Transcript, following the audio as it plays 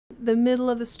the middle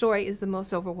of the story is the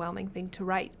most overwhelming thing to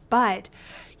write, but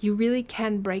you really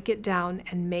can break it down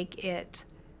and make it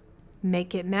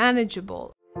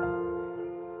manageable.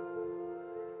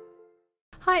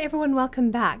 Hi everyone, welcome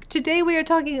back. Today we are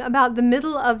talking about the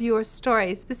middle of your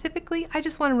story. Specifically, I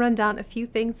just want to run down a few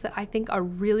things that I think are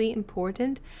really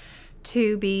important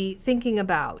to be thinking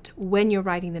about when you're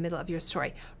writing the middle of your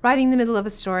story. Writing the middle of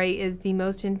a story is the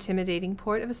most intimidating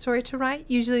part of a story to write.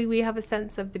 Usually we have a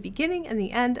sense of the beginning and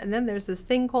the end, and then there's this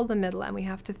thing called the middle, and we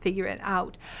have to figure it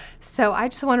out. So I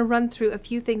just want to run through a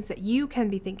few things that you can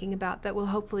be thinking about that will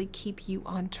hopefully keep you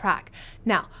on track.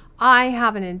 Now, I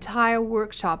have an entire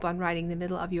workshop on writing the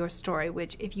middle of your story,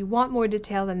 which if you want more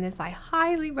detail than this, I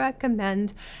highly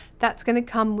recommend. That's going to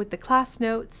come with the class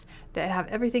notes that have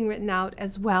everything written out,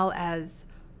 as well as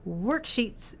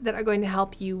worksheets that are going to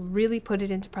help you really put it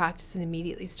into practice and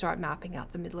immediately start mapping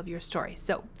out the middle of your story.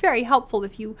 So very helpful.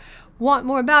 If you want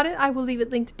more about it, I will leave it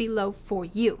linked below for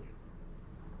you.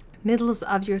 Middles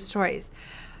of your stories.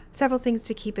 Several things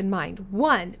to keep in mind.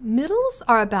 One, middles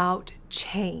are about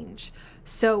change.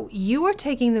 So you are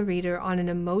taking the reader on an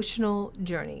emotional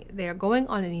journey. They are going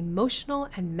on an emotional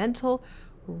and mental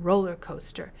roller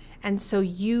coaster. And so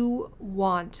you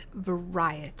want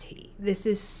variety. This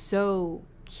is so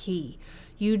key.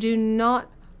 You do not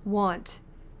want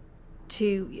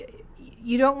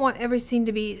you don't want every scene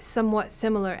to be somewhat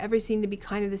similar, every scene to be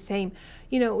kind of the same.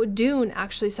 You know, Dune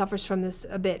actually suffers from this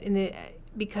a bit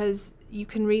because you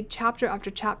can read chapter after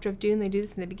chapter of Dune. They do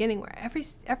this in the beginning where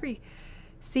every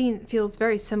scene feels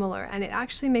very similar, and it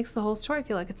actually makes the whole story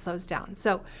feel like it slows down.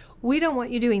 So we don't want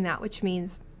you doing that, which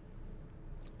means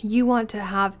you want to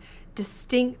have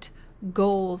distinct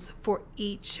goals for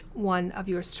each one of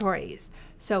your stories.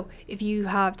 So if you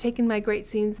have taken my Great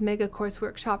Scenes Mega Course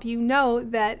Workshop, you know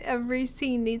that every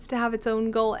scene needs to have its own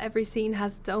goal. Every scene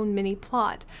has its own mini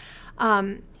plot.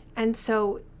 And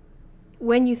so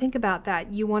when you think about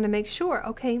that, you want to make sure,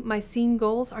 okay, my scene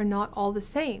goals are not all the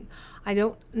same.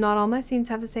 Not all my scenes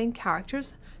have the same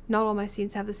characters. Not all my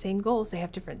scenes have the same goals. They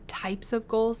have different types of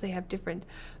goals. They have different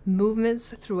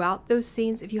movements throughout those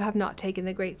scenes. If you have not taken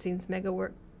the Great Scenes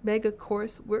Mega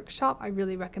Course Workshop, I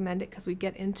really recommend it because we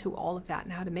get into all of that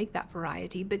and how to make that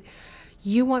variety. But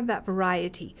you want that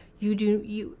variety.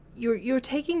 You're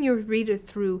taking your reader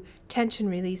through tension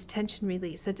release,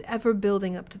 that's ever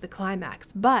building up to the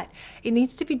climax. But it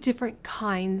needs to be different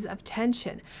kinds of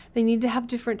tension. They need to have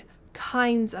different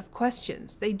kinds of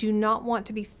questions. They do not want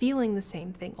to be feeling the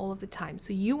same thing all of the time.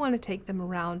 So you want to take them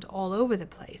around all over the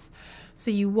place. So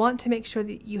you want to make sure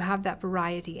that you have that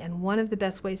variety. And one of the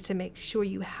best ways to make sure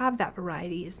you have that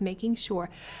variety is making sure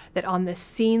that on the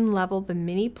scene level, the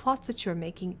mini plots that you're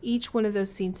making, each one of those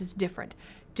scenes is different.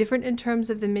 Different in terms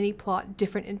of the mini plot,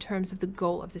 different in terms of the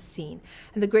goal of the scene.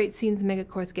 And the Great Scenes Mega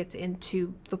Course gets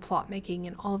into the plot making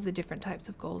and all of the different types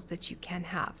of goals that you can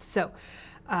have. So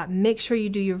make sure you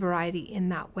do your variety in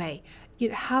that way. You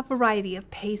know, have variety of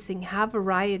pacing, have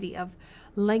variety of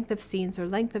length of scenes or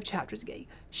length of chapters.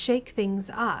 Shake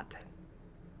things up.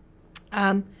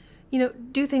 You know,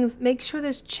 do things, make sure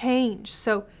there's change.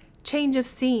 So change of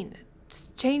scene,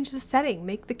 change the setting,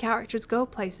 make the characters go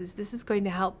places. This is going to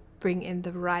help bring in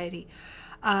the variety.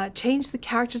 Change the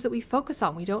characters that we focus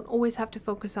on. We don't always have to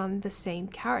focus on the same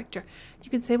character. You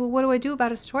can say, well, what do I do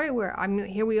about a story where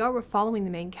here we are, we're following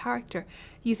the main character.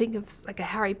 You think of like a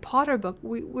Harry Potter book,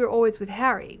 we're always with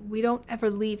Harry. We don't ever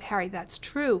leave Harry, that's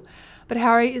true. But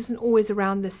Harry isn't always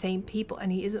around the same people,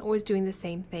 and he isn't always doing the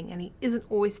same thing, and he isn't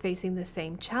always facing the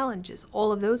same challenges.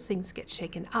 All of those things get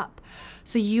shaken up.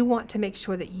 So you want to make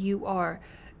sure that you are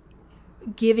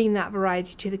giving that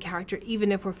variety to the character,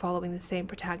 even if we're following the same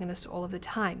protagonist all of the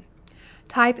time.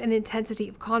 Type and intensity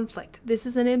of conflict. This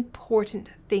is an important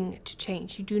thing to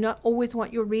change. You do not always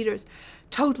want your readers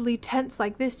totally tense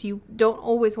like this. You don't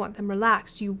always want them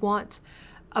relaxed. You want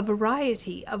a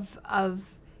variety of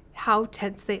how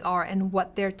tense they are and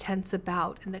what they're tense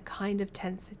about and the kind of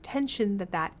tension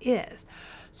that is.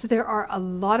 So there are a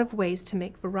lot of ways to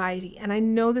make variety. And I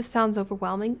know this sounds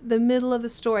overwhelming. The middle of the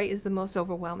story is the most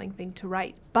overwhelming thing to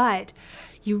write, but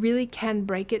you really can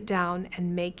break it down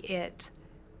and make it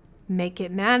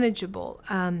manageable.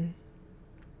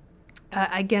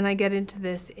 Again, I get into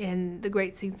this in the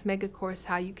Great Scenes Mega Course,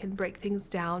 how you can break things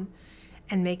down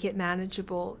and make it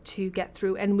manageable to get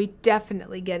through. And we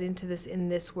definitely get into this in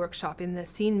this workshop, in the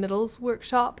Scene Middles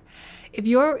workshop. If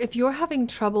you're having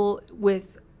trouble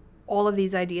with all of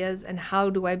these ideas and how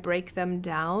do I break them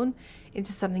down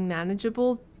into something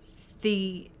manageable,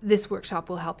 this workshop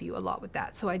will help you a lot with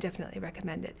that. So I definitely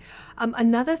recommend it.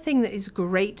 Another thing that is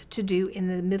great to do in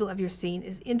the middle of your scene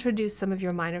is introduce some of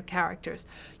your minor characters.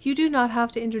 You do not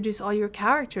have to introduce all your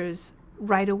characters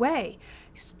right away.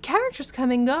 Characters come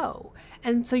and go,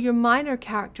 and so your minor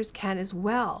characters can as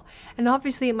well. And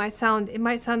obviously it might sound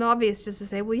obvious just to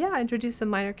say, well, yeah, introduce some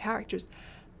minor characters,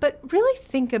 but really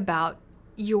think about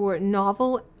your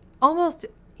novel almost,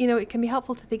 it can be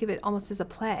helpful to think of it almost as a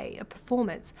play, a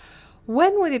performance.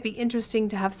 When would it be interesting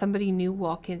to have somebody new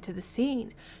walk into the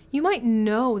scene? You might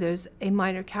know there's a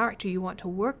minor character you want to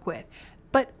work with,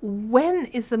 but when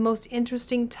is the most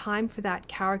interesting time for that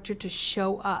character to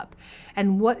show up?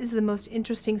 And what is the most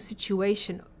interesting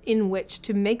situation in which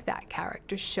to make that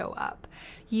character show up?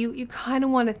 You kind of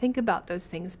want to think about those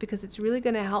things, because it's really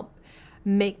going to help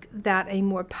make that a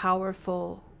more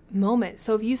powerful moment.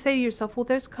 So if you say to yourself, well,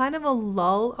 there's kind of a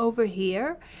lull over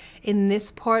here in this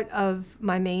part of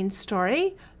my main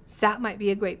story, that might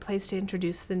be a great place to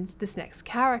introduce this next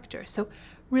character. So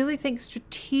really think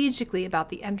strategically about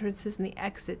the entrances and the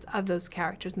exits of those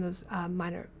characters and those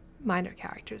minor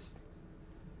characters.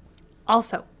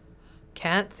 Also,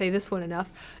 can't say this one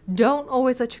enough, don't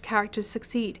always let your characters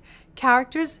succeed.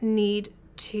 Characters need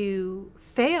to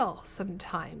fail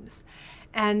sometimes.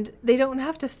 And they don't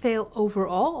have to fail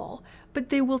overall, but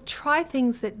they will try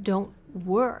things that don't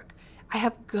work. I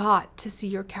have got to see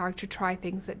your character try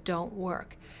things that don't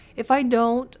work. If I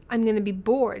don't, I'm going to be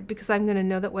bored, because I'm going to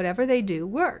know that whatever they do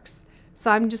works.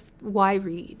 So why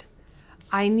read?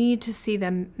 I need to see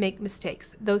them make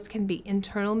mistakes. Those can be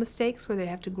internal mistakes where they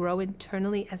have to grow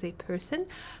internally as a person,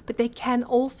 but they can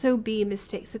also be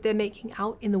mistakes that they're making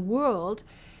out in the world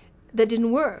that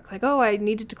didn't work. Like, oh, I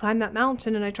needed to climb that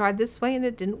mountain and I tried this way and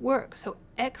it didn't work. So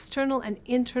external and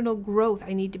internal growth,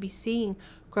 I need to be seeing.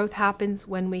 Growth happens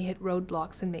when we hit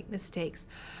roadblocks and make mistakes.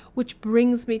 Which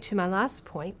brings me to my last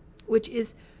point, which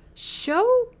is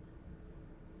show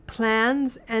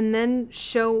plans and then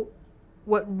show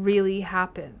what really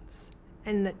happens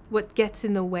and what gets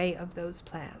in the way of those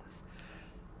plans.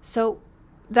 So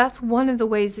that's one of the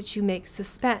ways that you make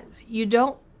suspense. You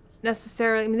don't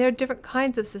necessarily, there are different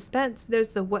kinds of suspense. There's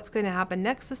the what's going to happen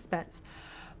next suspense.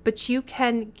 But you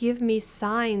can give me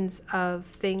signs of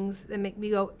things that make me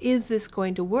go, is this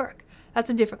going to work? That's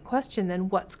a different question than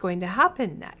what's going to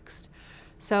happen next.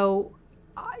 So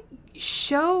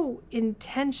show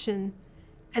intention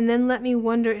and then let me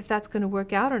wonder if that's going to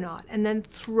work out or not. And then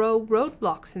throw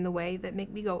roadblocks in the way that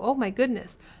make me go, oh my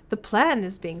goodness, the plan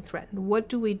is being threatened. What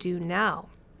do we do now?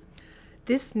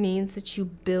 This means that you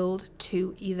build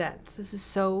to events. This is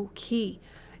so key.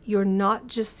 You're not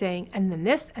just saying, and then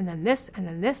this, and then this, and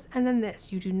then this, and then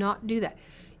this. You do not do that.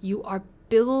 You are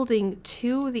building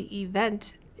to the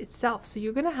event itself. So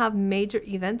you're going to have major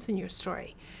events in your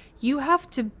story. You have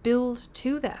to build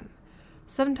to them.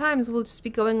 Sometimes we'll just be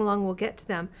going along, we'll get to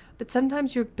them, but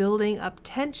sometimes you're building up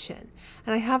tension.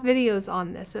 And I have videos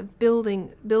on this of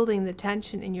building the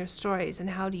tension in your stories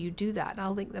and how do you do that. And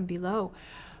I'll link them below.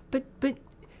 But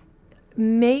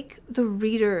make the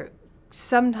reader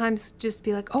sometimes just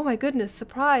be like, oh my goodness,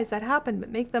 surprise, that happened. But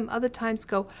make them other times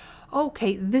go,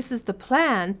 okay, this is the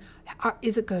plan.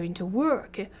 Is it going to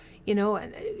work?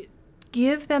 And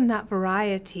give them that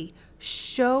variety.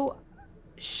 Show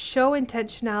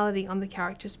intentionality on the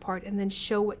character's part, and then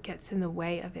show what gets in the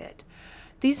way of it.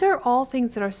 These are all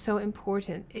things that are so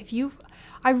important.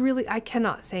 I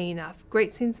cannot say enough.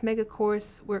 Great Scenes Mega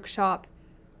Course, Workshop,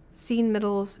 Scene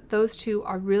Middles, those two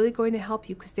are really going to help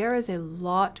you, because there is a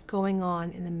lot going on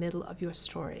in the middle of your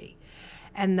story.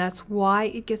 And that's why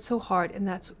it gets so hard.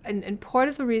 And part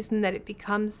of the reason that it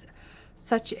becomes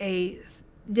such a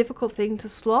difficult thing to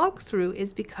slog through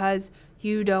is because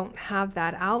you don't have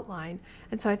that outline.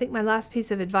 And so I think my last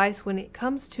piece of advice when it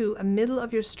comes to a middle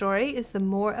of your story is the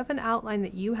more of an outline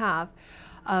that you have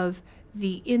of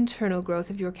the internal growth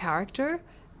of your character,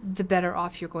 the better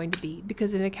off you're going to be.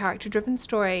 Because in a character-driven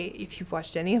story, if you've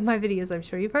watched any of my videos, I'm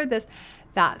sure you've heard this,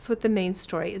 that's what the main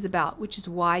story is about, which is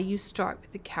why you start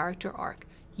with the character arc.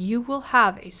 You will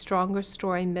have a stronger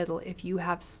story middle if you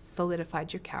have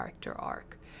solidified your character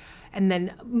arc and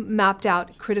then mapped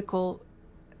out critical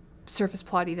surface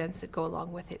plot events that go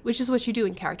along with it, which is what you do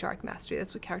in Character Arc Mastery.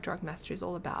 That's what Character Arc Mastery is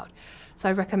all about. So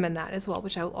I recommend that as well,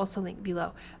 which I will also link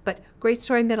below. But great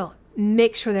story middle,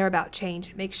 make sure they're about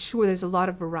change. Make sure there's a lot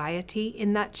of variety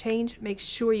in that change. Make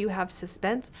sure you have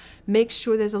suspense. Make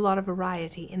sure there's a lot of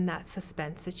variety in that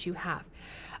suspense that you have.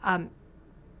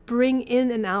 Bring in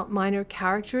and out minor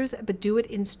characters, but do it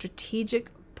in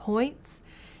strategic points.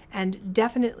 and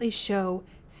definitely show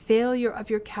failure of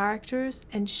your characters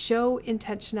and show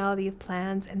intentionality of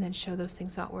plans, and then show those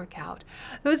things not work out.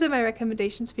 Those are my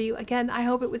recommendations for you. Again, I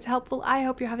hope it was helpful. I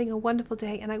hope you're having a wonderful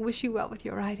day, and I wish you well with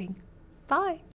your writing. Bye.